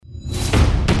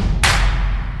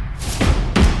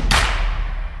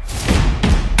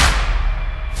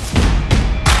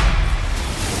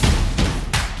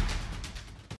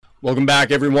Welcome back,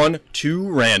 everyone, to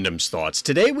Random's Thoughts.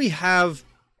 Today we have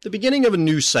the beginning of a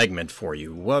new segment for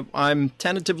you, what I'm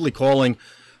tentatively calling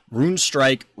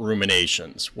RuneStrike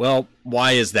Ruminations. Well,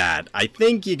 why is that? I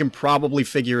think you can probably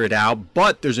figure it out,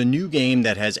 but there's a new game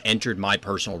that has entered my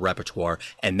personal repertoire,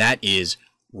 and that is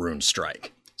RuneStrike.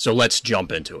 So let's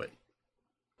jump into it.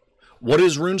 What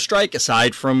is RuneStrike,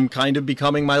 aside from kind of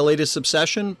becoming my latest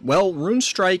obsession? Well,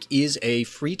 RuneStrike is a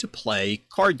free-to-play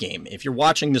card game. If you're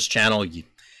watching this channel, you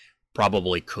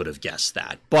probably could have guessed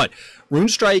that. But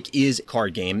RuneStrike is a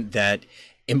card game that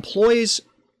employs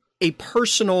a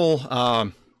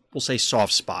personal, we'll say,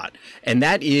 soft spot. And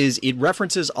that is, it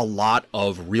references a lot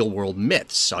of real-world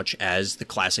myths, such as the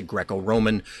classic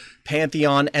Greco-Roman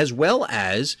pantheon, as well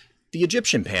as the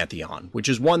Egyptian pantheon, which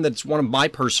is one that's one of my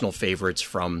personal favorites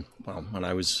from, well, when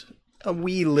I was a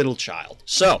wee little child.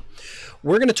 So,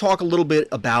 we're going to talk a little bit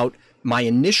about my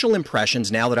initial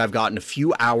impressions now that I've gotten a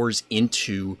few hours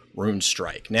into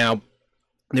RuneStrike. Now,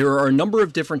 there are a number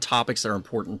of different topics that are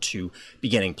important to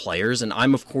beginning players, and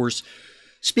I'm, of course,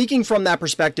 speaking from that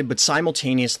perspective, but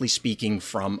simultaneously speaking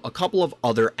from a couple of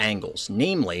other angles,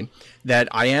 namely that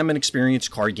I am an experienced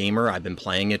card gamer. I've been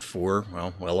playing it for,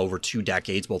 well over 2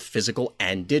 decades, both physical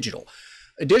and digital.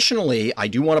 Additionally, I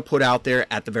do want to put out there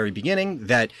at the very beginning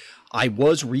that I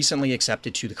was recently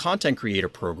accepted to the content creator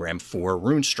program for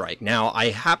RuneStrike. Now, I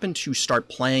happened to start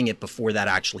playing it before that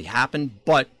actually happened,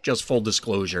 but just full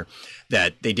disclosure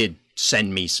that they did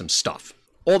send me some stuff.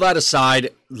 All that aside,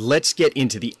 let's get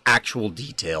into the actual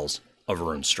details of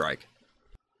RuneStrike.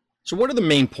 So what are the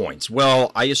main points?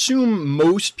 Well, I assume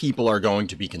most people are going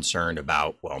to be concerned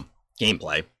about, well,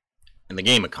 gameplay and the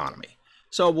game economy.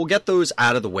 So we'll get those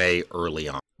out of the way early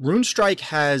on. RuneStrike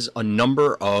has a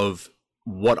number of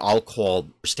what I'll call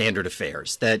standard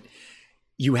affairs, that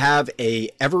you have a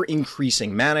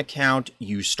ever-increasing mana count.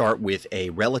 You start with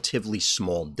a relatively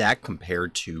small deck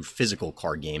compared to physical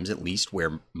card games, at least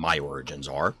where my origins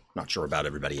are. Not sure about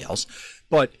everybody else,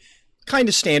 but kind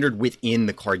of standard within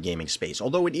the card gaming space,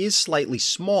 although it is slightly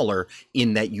smaller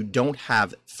in that you don't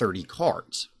have 30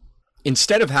 cards.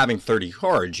 Instead of having 30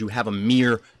 cards, you have a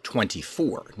mere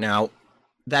 24. Now,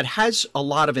 that has a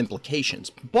lot of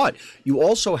implications, but you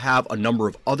also have a number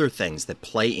of other things that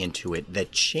play into it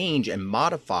that change and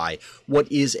modify what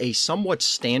is a somewhat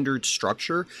standard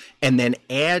structure, and then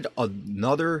add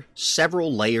another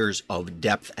several layers of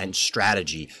depth and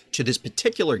strategy to this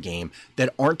particular game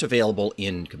that aren't available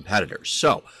in competitors.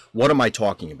 So, what am I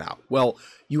talking about? Well,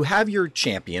 you have your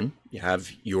champion, you have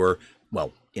your,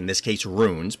 well, in this case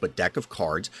runes, but deck of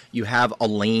cards, you have a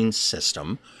lane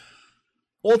system.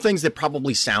 All things that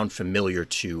probably sound familiar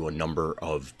to a number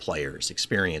of players,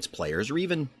 experienced players, or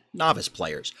even novice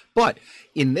players. But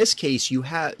in this case, you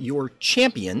have your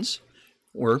champions,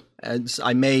 or as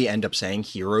I may end up saying,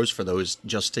 heroes for those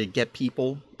just to get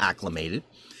people acclimated.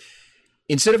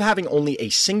 Instead of having only a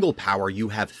single power, you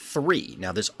have 3.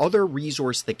 Now, this other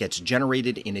resource that gets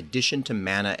generated in addition to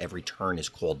mana every turn is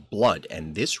called blood,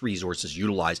 and this resource is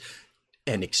utilized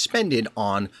and expended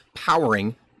on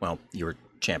powering, well, your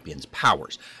champion's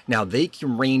powers. Now, they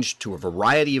can range to a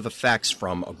variety of effects,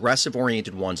 from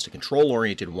aggressive-oriented ones to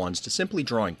control-oriented ones to simply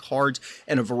drawing cards,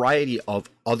 and a variety of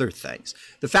other things.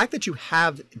 The fact that you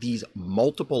have these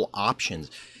multiple options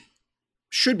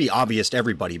should be obvious to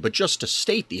everybody, but just to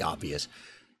state the obvious,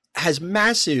 has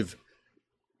massive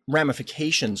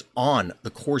ramifications on the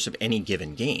course of any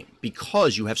given game,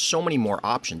 because you have so many more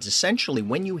options. Essentially,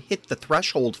 when you hit the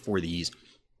threshold for these,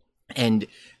 and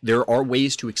there are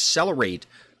ways to accelerate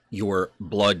your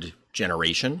blood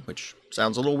generation, which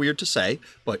sounds a little weird to say,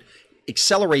 but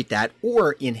accelerate that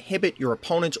or inhibit your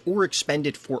opponents or expend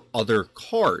it for other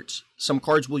cards. Some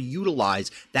cards will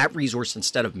utilize that resource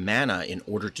instead of mana in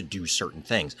order to do certain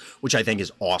things, which I think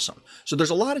is awesome. So there's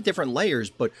a lot of different layers,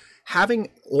 but having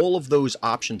all of those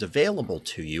options available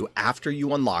to you after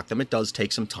you unlock them, it does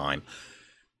take some time,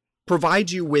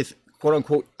 provides you with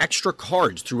quote-unquote extra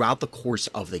cards throughout the course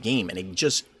of the game, and it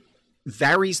just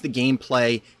varies the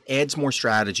gameplay, adds more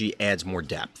strategy, adds more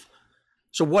depth.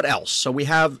 So what else? So we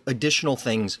have additional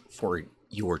things for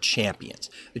your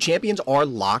champions. The champions are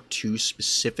locked to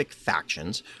specific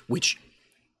factions, which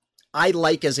I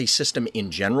like as a system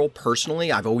in general.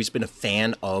 Personally, I've always been a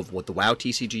fan of what the WoW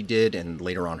TCG did, and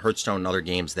later on Hearthstone and other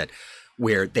games, that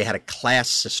where they had a class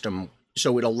system.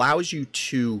 So it allows you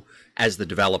to, as the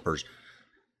developers,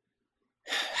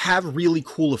 have really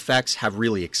cool effects, have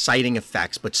really exciting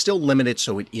effects, but still limited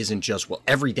so it isn't just, well,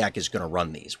 every deck is going to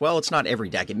run these. Well, it's not every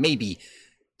deck. It may be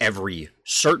every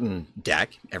certain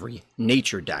deck, every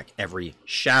nature deck, every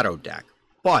shadow deck,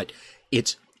 but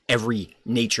it's every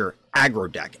nature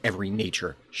aggro deck, every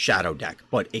nature shadow deck.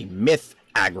 But a myth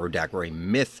aggro deck or a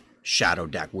myth shadow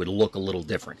deck would look a little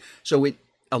different. So it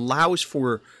allows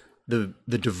for the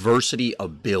diversity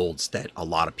of builds that a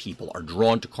lot of people are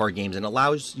drawn to card games, and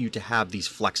allows you to have these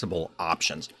flexible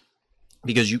options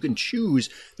because you can choose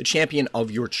the champion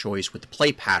of your choice with the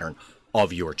play pattern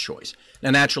of your choice.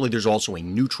 Now, naturally, there's also a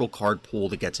neutral card pool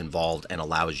that gets involved and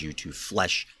allows you to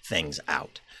flesh things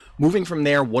out. Moving from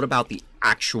there, what about the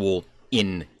actual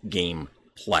in-game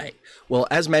play? Well,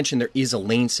 as mentioned, there is a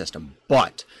lane system,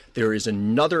 but there is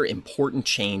another important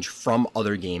change from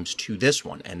other games to this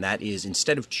one, and that is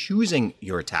instead of choosing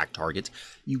your attack targets,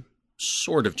 you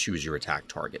sort of choose your attack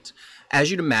targets.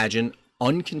 As you'd imagine,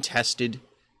 uncontested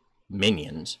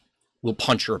minions will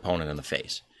punch your opponent in the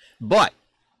face, but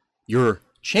your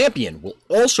champion will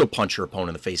also punch your opponent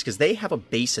in the face because they have a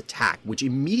base attack, which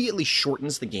immediately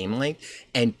shortens the game length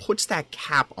and puts that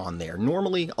cap on there.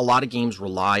 Normally, a lot of games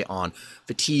rely on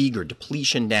fatigue or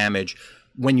depletion damage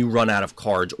when you run out of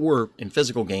cards, or in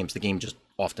physical games, the game just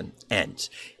often ends.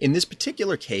 In this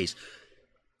particular case,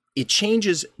 it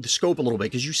changes the scope a little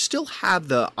bit because you still have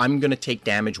the I'm going to take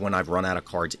damage when I've run out of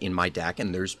cards in my deck,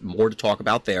 and there's more to talk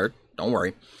about there, don't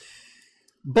worry.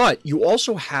 But you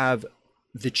also have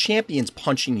the champions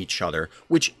punching each other,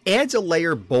 which adds a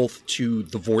layer both to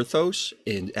the Vorthos,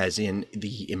 as in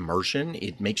the immersion.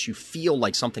 It makes you feel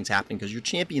like something's happening because your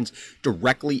champion's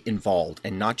directly involved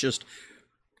and not just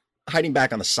hiding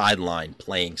back on the sideline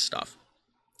playing stuff.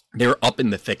 They're up in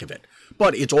the thick of it.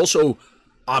 But it's also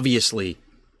obviously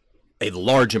a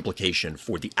large implication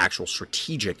for the actual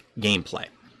strategic gameplay.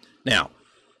 Now,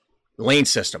 the lane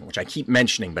system, which I keep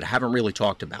mentioning but haven't really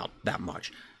talked about that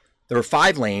much. There are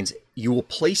 5 lanes. You will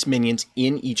place minions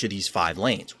in each of these 5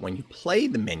 lanes. When you play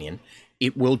the minion,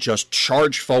 it will just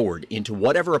charge forward into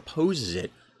whatever opposes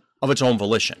it of its own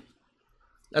volition.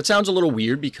 That sounds a little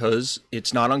weird because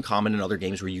it's not uncommon in other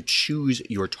games where you choose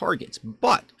your targets.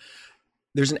 But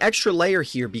there's an extra layer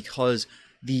here because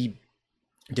the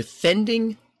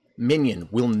defending minion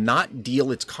will not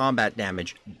deal its combat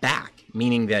damage back,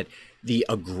 meaning that the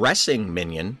aggressing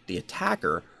minion, the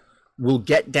attacker, will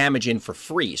get damage in for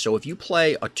free. So if you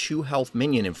play a 2 health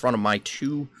minion in front of my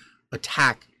 2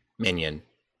 attack minion,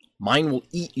 mine will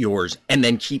eat yours and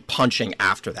then keep punching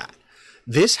after that.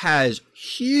 This has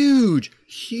huge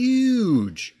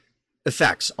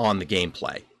effects on the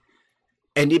gameplay.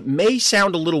 And it may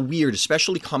sound a little weird,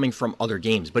 especially coming from other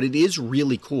games, but it is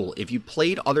really cool. If you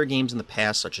played other games in the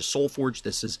past, such as Soulforge,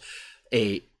 this is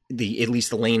at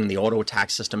least the lane and the auto attack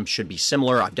system should be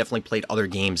similar. I've definitely played other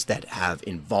games that have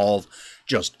involved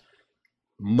just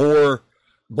more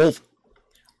both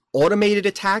automated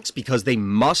attacks because they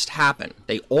must happen.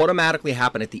 They automatically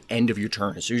happen at the end of your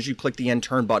turn. As soon as you click the end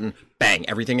turn button, bang,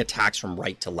 everything attacks from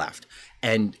right to left.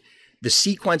 And the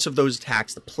sequence of those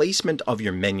attacks, the placement of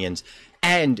your minions,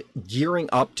 and gearing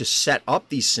up to set up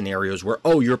these scenarios where,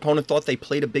 oh, your opponent thought they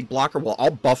played a big blocker. Well,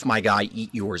 I'll buff my guy, eat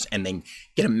yours, and then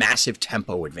get a massive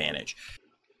tempo advantage.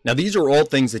 Now, these are all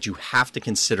things that you have to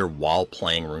consider while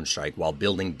playing RuneStrike, while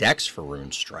building decks for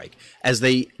RuneStrike, as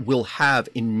they will have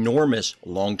enormous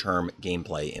long-term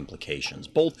gameplay implications,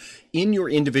 both in your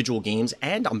individual games,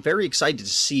 and I'm very excited to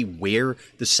see where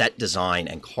the set design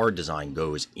and card design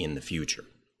goes in the future.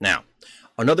 Now,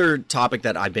 another topic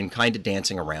that I've been kind of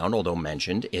dancing around, although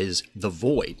mentioned, is the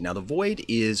Void. Now, the Void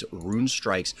is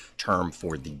RuneStrike's term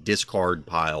for the discard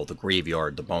pile, the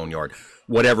graveyard, the boneyard,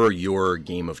 whatever your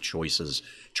game of choice's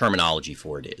terminology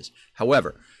for it is.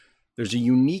 However, there's a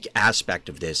unique aspect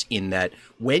of this in that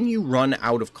when you run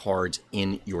out of cards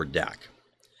in your deck,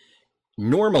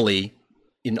 normally,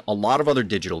 in a lot of other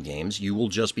digital games, you will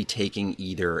just be taking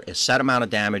either a set amount of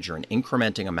damage or an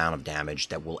incrementing amount of damage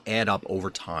that will add up over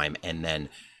time, and then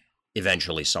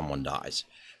eventually someone dies.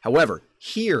 However,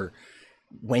 here,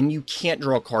 when you can't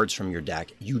draw cards from your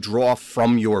deck, you draw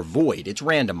from your Void. It's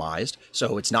randomized,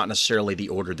 so it's not necessarily the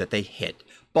order that they hit,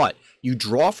 but you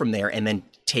draw from there and then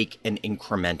take an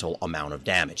incremental amount of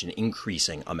damage, an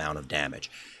increasing amount of damage.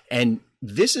 And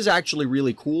this is actually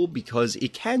really cool because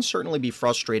it can certainly be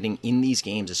frustrating in these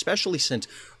games, especially since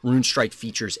RuneStrike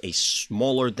features a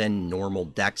smaller than normal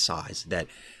deck size that,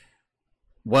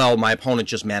 well, my opponent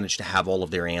just managed to have all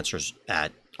of their answers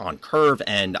on curve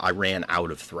and I ran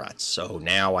out of threats. So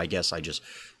now I guess I just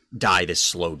die this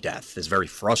slow death, this very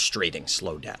frustrating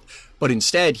slow death. But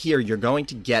instead here, you're going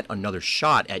to get another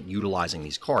shot at utilizing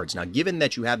these cards. Now, given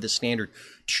that you have the standard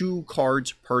 2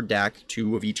 cards per deck,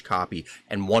 2 of each copy,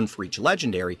 and 1 for each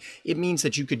legendary, it means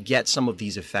that you could get some of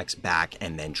these effects back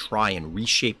and then try and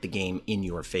reshape the game in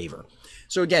your favor.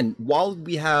 So again, while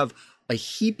we have a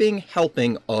heaping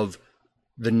helping of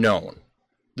the known,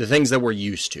 the things that we're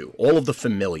used to, all of the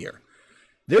familiar,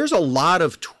 there's a lot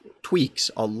of tweaks,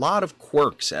 a lot of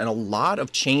quirks, and a lot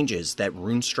of changes that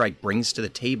RuneStrike brings to the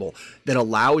table that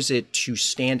allows it to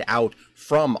stand out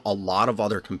from a lot of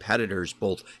other competitors,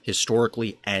 both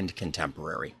historically and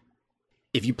contemporary.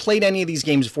 If you played any of these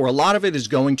games before, a lot of it is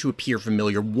going to appear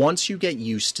familiar once you get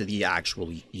used to the actual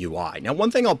UI. Now,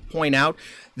 one thing I'll point out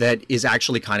that is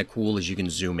actually kind of cool is you can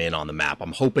zoom in on the map.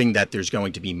 I'm hoping that there's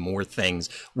going to be more things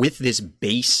with this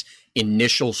base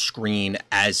initial screen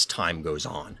as time goes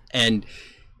on. And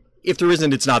if there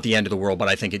isn't, it's not the end of the world, but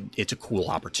I think it's a cool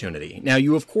opportunity. Now,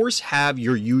 you, of course, have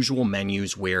your usual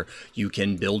menus where you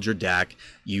can build your deck,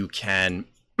 you can,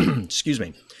 excuse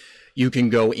me, you can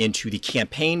go into the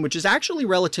campaign, which is actually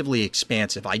relatively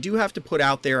expansive. I do have to put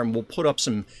out there, and we'll put up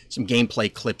some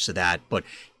gameplay clips of that, but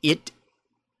it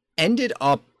ended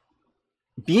up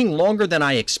being longer than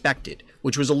I expected,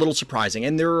 which was a little surprising.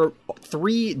 And there are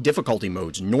 3 difficulty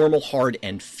modes: normal, hard,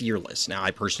 and fearless. Now,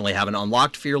 I personally haven't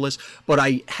unlocked fearless, but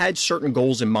I had certain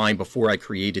goals in mind before I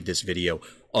created this video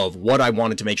of what I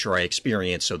wanted to make sure I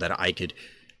experienced so that I could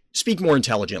speak more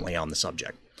intelligently on the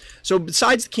subject. So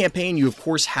besides the campaign, you of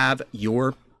course have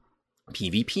your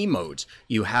PvP modes.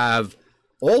 You have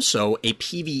also a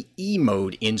PvE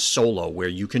mode in solo where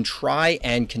you can try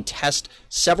and contest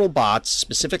several bots,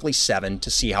 specifically 7, to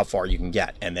see how far you can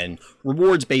get, and then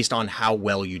rewards based on how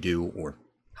well you do or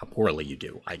how poorly you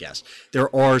do, I guess.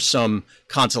 There are some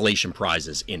consolation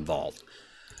prizes involved.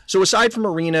 So aside from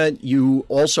Arena, you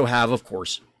also have, of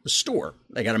course, the store.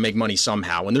 They got to make money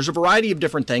somehow. And there's a variety of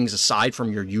different things aside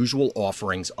from your usual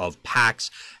offerings of packs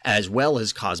as well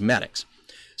as cosmetics.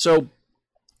 So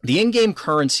the in-game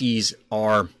currencies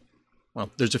are, well,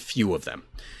 there's a few of them.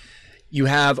 You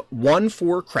have one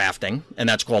for crafting, and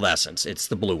that's called Essence. It's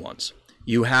the blue ones.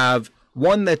 You have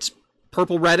one that's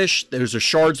purple reddish. Those are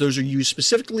shards. Those are used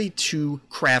specifically to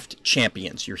craft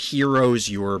champions, your heroes,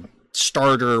 your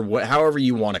starter, however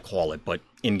you want to call it, but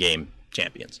in-game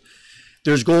champions.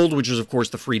 There's gold, which is, of course,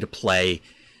 the free-to-play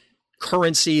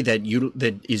currency that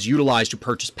is utilized to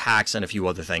purchase packs and a few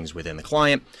other things within the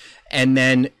client. And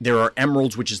then there are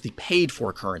emeralds, which is the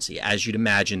paid-for currency. As you'd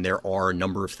imagine, there are a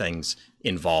number of things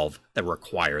involved that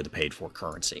require the paid-for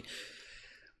currency.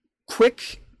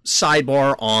 Quick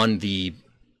sidebar on the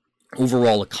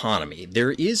overall economy.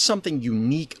 There is something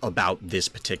unique about this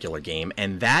particular game,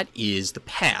 and that is the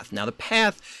path. Now, the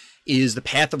path is the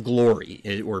Path of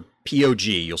Glory, or POG.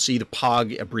 You'll see the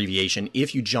POG abbreviation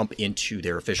if you jump into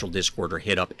their official Discord or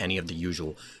hit up any of the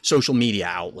usual social media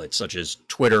outlets such as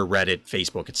Twitter, Reddit,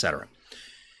 Facebook, etc.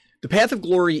 The Path of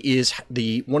Glory is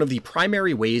one of the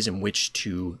primary ways in which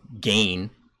to gain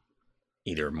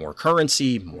either more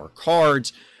currency, more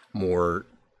cards, more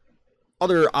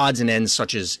other odds and ends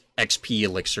such as XP,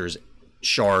 elixirs,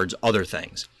 shards, other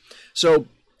things. So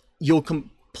you'll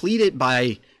complete it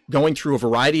by going through a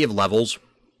variety of levels,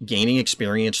 gaining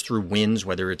experience through wins,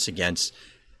 whether it's against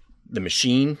the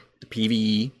machine, the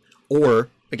PvE, or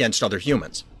against other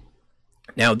humans.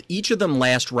 Now, each of them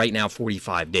last right now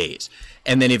 45 days.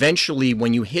 And then eventually,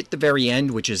 when you hit the very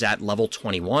end, which is at level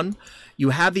 21,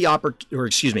 you have the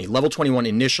level 21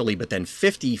 initially, but then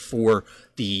 50 for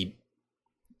the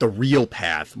real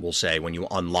path, we'll say, when you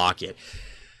unlock it.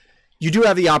 You do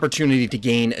have the opportunity to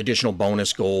gain additional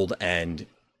bonus gold and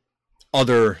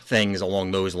other things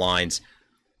along those lines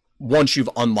once you've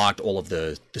unlocked all of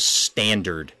the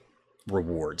standard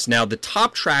rewards. Now, the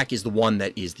top track is the one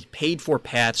that is the paid-for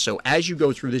path, so as you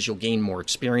go through this, you'll gain more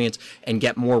experience and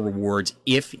get more rewards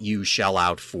if you shell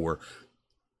out for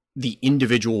the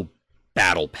individual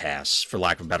battle pass, for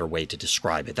lack of a better way to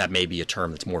describe it. That may be a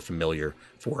term that's more familiar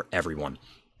for everyone.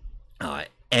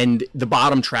 And the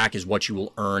bottom track is what you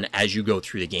will earn as you go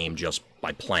through the game just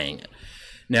by playing it.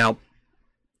 Now,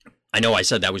 I know I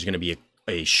said that was going to be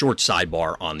a short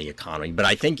sidebar on the economy, but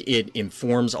I think it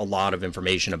informs a lot of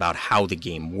information about how the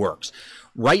game works.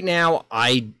 Right now,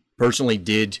 I personally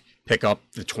did pick up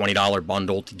the $20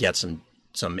 bundle to get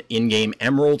some in-game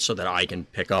emeralds so that I can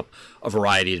pick up a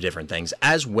variety of different things,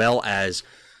 as well as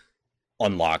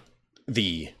unlock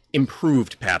the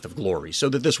improved Path of Glory, so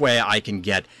that this way I can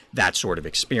get that sort of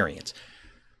experience.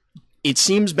 It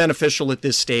seems beneficial at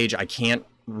this stage. I can't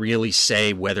really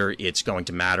say whether it's going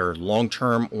to matter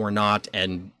long-term or not.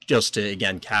 And just to,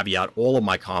 again, caveat all of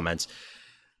my comments,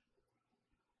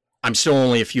 I'm still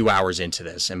only a few hours into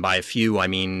this. And by a few, I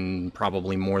mean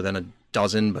probably more than a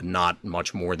dozen, but not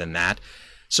much more than that.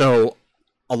 So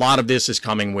a lot of this is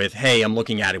coming with, hey, I'm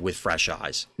looking at it with fresh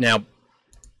eyes. Now,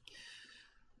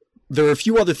 there are a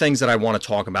few other things that I want to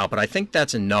talk about, but I think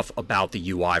that's enough about the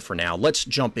UI for now. Let's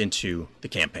jump into the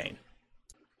campaign.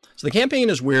 So the campaign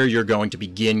is where you're going to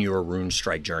begin your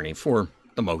RuneStrike journey for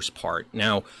the most part.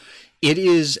 Now, It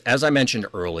is, as I mentioned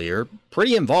earlier,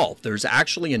 pretty involved. There's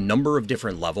actually a number of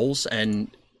different levels, and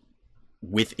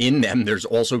within them, there's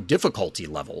also difficulty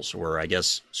levels, or I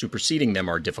guess superseding them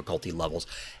are difficulty levels.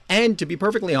 And to be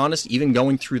perfectly honest, even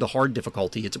going through the hard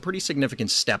difficulty, it's a pretty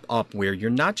significant step up where you're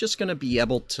not just going to be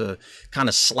able to kind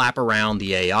of slap around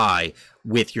the AI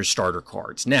with your starter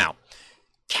cards. Now,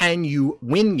 can you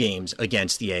win games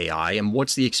against the AI, and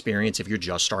what's the experience if you're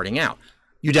just starting out?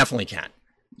 You definitely can.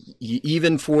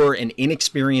 Even for an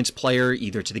inexperienced player,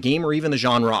 either to the game or even the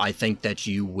genre, I think that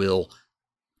you will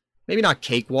maybe not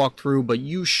cakewalk through, but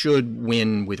you should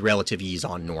win with relative ease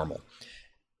on normal,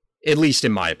 at least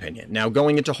in my opinion. Now,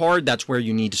 going into hard, that's where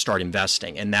you need to start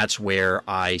investing, and that's where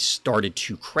I started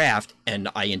to craft, and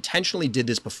I intentionally did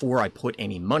this before I put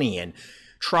any money in.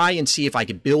 Try and see if I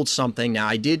could build something. Now,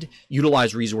 I did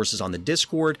utilize resources on the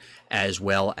Discord as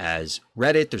well as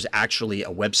Reddit. There's actually a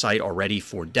website already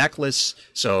for deck lists,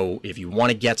 so if you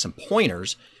want to get some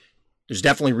pointers, there's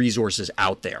definitely resources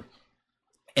out there.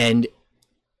 And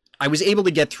I was able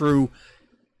to get through,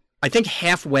 I think,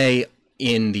 halfway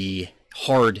in the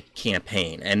hard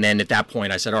campaign. And then at that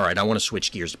point, I said, all right, I want to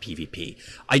switch gears to PvP.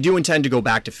 I do intend to go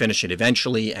back to finish it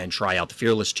eventually and try out the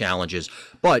Fearless challenges.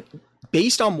 But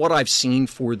based on what I've seen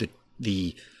for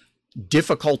the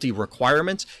difficulty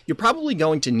requirements, you're probably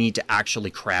going to need to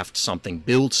actually craft something,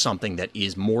 build something that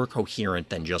is more coherent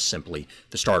than just simply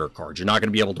the starter cards. You're not going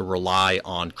to be able to rely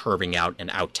on curving out and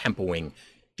out-tempoing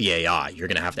the AI. You're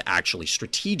going to have to actually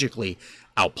strategically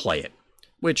outplay it,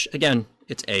 which, again,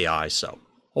 it's AI, so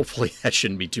hopefully that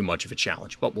shouldn't be too much of a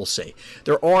challenge, but we'll see.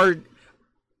 There are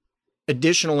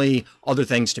additionally other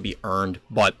things to be earned,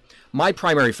 but my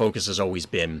primary focus has always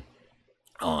been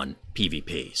on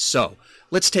PvP. So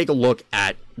let's take a look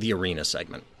at the arena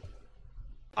segment.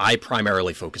 I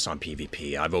primarily focus on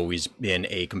PvP. I've always been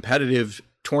a competitive,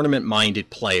 tournament-minded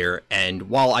player, and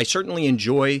while I certainly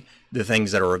enjoy the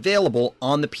things that are available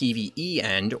on the PvE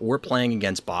end or playing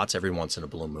against bots every once in a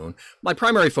blue moon, my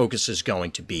primary focus is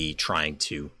going to be trying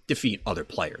to defeat other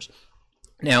players.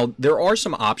 Now, there are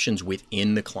some options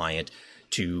within the client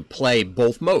to play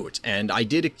both modes, and I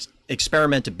did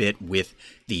experiment a bit with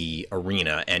the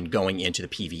arena and going into the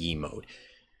PvE mode.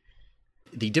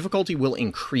 The difficulty will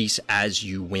increase as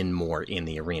you win more in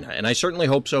the arena, and I certainly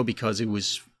hope so because it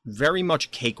was very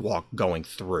much cakewalk going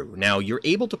through. Now, you're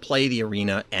able to play the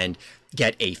arena and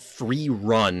get a free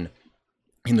run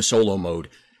in the solo mode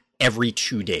every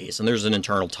 2 days, and there's an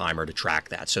internal timer to track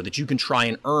that so that you can try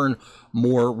and earn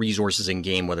more resources in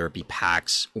game, whether it be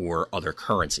packs or other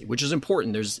currency, which is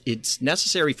important. It's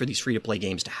necessary for these free-to-play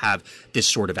games to have this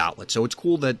sort of outlet, so it's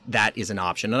cool that that is an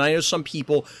option. And I know some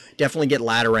people definitely get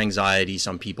ladder anxiety,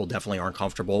 some people definitely aren't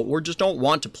comfortable or just don't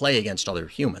want to play against other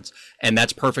humans, and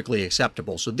that's perfectly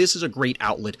acceptable. So this is a great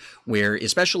outlet where,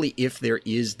 especially if there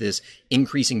is this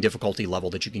increasing difficulty level,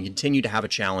 that you can continue to have a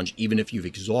challenge even if you've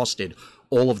exhausted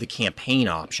all of the campaign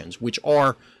options, which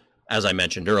are, as I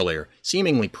mentioned earlier,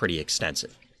 seemingly pretty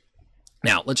extensive.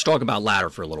 Now, let's talk about ladder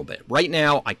for a little bit. Right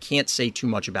now, I can't say too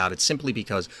much about it simply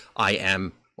because I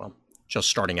am, well, just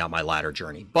starting out my ladder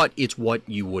journey, but it's what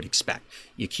you would expect.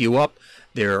 You queue up,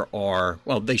 there are,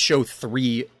 well, they show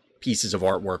 3 pieces of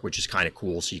artwork, which is kind of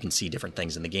cool, so you can see different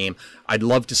things in the game. I'd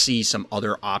love to see some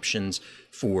other options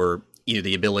for either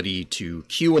the ability to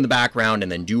queue in the background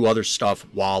and then do other stuff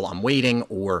while I'm waiting,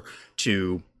 or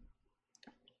to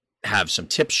have some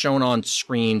tips shown on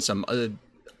screen, some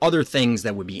other things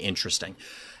that would be interesting.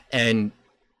 And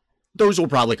those will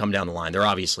probably come down the line. They're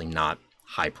obviously not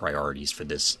high priorities for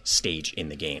this stage in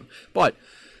the game. But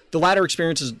the ladder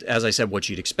experience is, as I said, what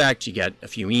you'd expect. You get a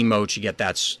few emotes, you get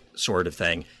that sort of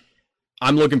thing.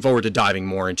 I'm looking forward to diving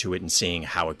more into it and seeing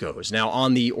how it goes. Now,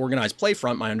 on the organized play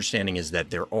front, my understanding is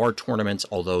that there are tournaments,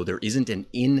 although there isn't an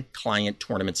in-client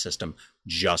tournament system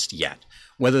just yet.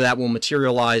 Whether that will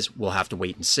materialize, we'll have to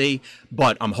wait and see,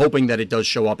 but I'm hoping that it does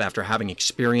show up after having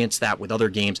experienced that with other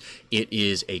games. It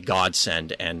is a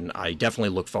godsend, and I definitely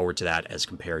look forward to that as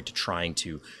compared to trying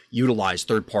to utilize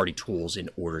third-party tools in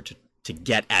order to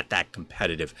get at that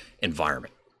competitive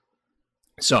environment.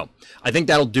 So, I think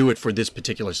that'll do it for this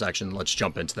particular section. Let's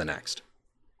jump into the next.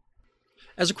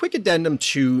 As a quick addendum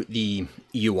to the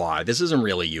UI, this isn't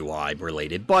really UI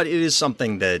related, but it is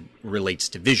something that relates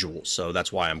to visuals, so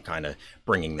that's why I'm kind of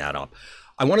bringing that up.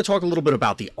 I want to talk a little bit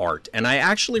about the art, and I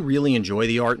actually really enjoy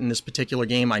the art in this particular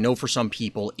game. I know for some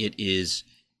people it is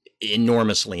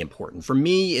enormously important. For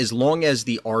me, as long as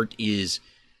the art is,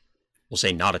 we'll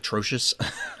say, not atrocious,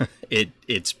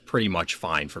 it's pretty much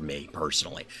fine for me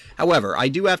personally. However, I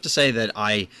do have to say that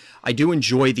I do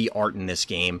enjoy the art in this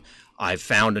game. I've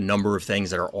found a number of things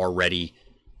that are already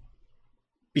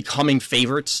becoming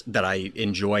favorites that I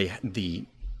enjoy the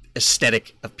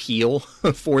aesthetic appeal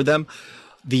for them.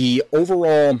 The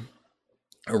overall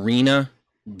arena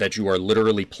that you are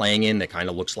literally playing in that kind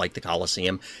of looks like the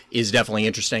Coliseum is definitely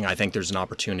interesting. I think there's an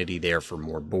opportunity there for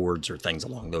more boards or things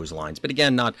along those lines. But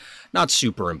again, not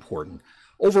super important.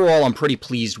 Overall, I'm pretty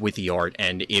pleased with the art.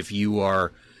 And if you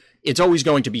are, it's always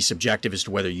going to be subjective as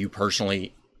to whether you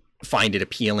personally find it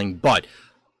appealing. But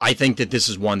I think that this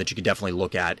is one that you could definitely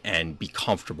look at and be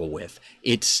comfortable with.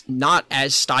 It's not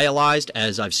as stylized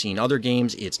as I've seen other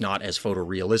games. It's not as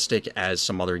photorealistic as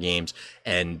some other games.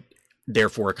 And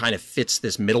therefore, it kind of fits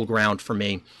this middle ground for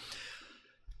me.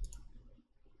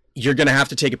 You're going to have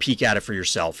to take a peek at it for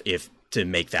yourself to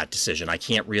make that decision. I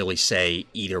can't really say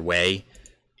either way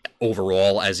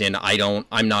overall, as in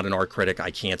I'm not an art critic. I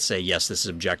can't say, yes, this is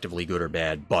objectively good or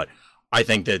bad, but I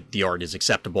think that the art is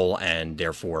acceptable and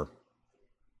therefore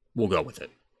we'll go with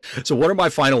it. So what are my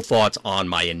final thoughts on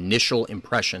my initial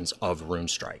impressions of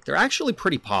RuneStrike? They're actually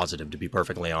pretty positive, to be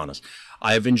perfectly honest.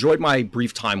 I've enjoyed my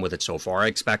brief time with it so far. I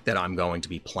expect that I'm going to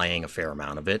be playing a fair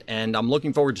amount of it, and I'm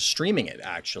looking forward to streaming it,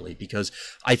 actually, because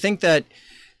I think that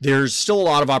there's still a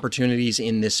lot of opportunities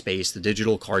in this space, the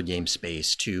digital card game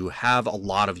space, to have a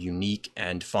lot of unique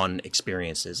and fun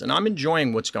experiences, and I'm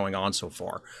enjoying what's going on so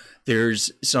far.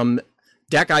 There's some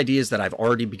deck ideas that I've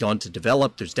already begun to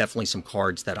develop. There's definitely some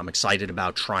cards that I'm excited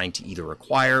about trying to either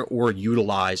acquire or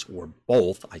utilize, or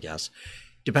both, I guess,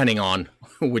 depending on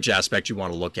which aspect you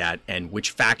want to look at and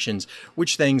which factions,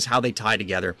 which things, how they tie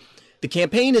together. The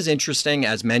campaign is interesting,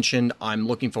 as mentioned. I'm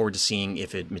looking forward to seeing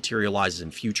if it materializes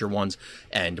in future ones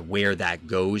and where that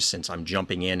goes, since I'm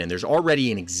jumping in. And there's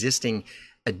already an existing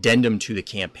addendum to the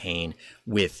campaign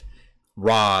with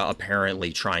Ra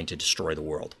apparently trying to destroy the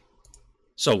world.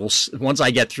 So once I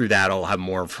get through that, I'll have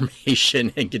more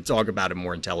information and can talk about it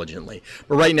more intelligently.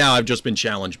 But right now, I've just been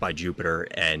challenged by Jupiter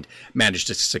and managed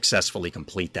to successfully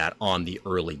complete that on the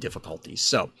early difficulties.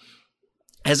 So,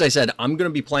 as I said, I'm going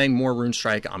to be playing more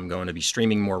RuneStrike. I'm going to be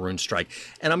streaming more RuneStrike.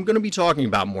 And I'm going to be talking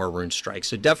about more RuneStrike.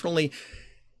 So definitely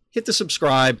hit the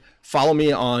subscribe, follow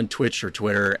me on Twitch or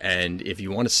Twitter. And if you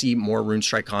want to see more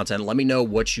RuneStrike content, let me know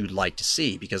what you'd like to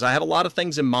see, because I have a lot of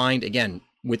things in mind. Again,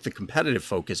 with the competitive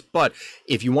focus, but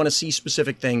if you want to see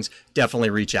specific things,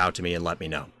 definitely reach out to me and let me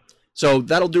know. So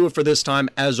that'll do it for this time.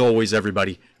 As always,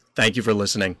 everybody, thank you for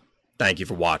listening. Thank you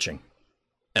for watching,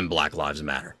 and Black Lives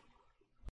Matter.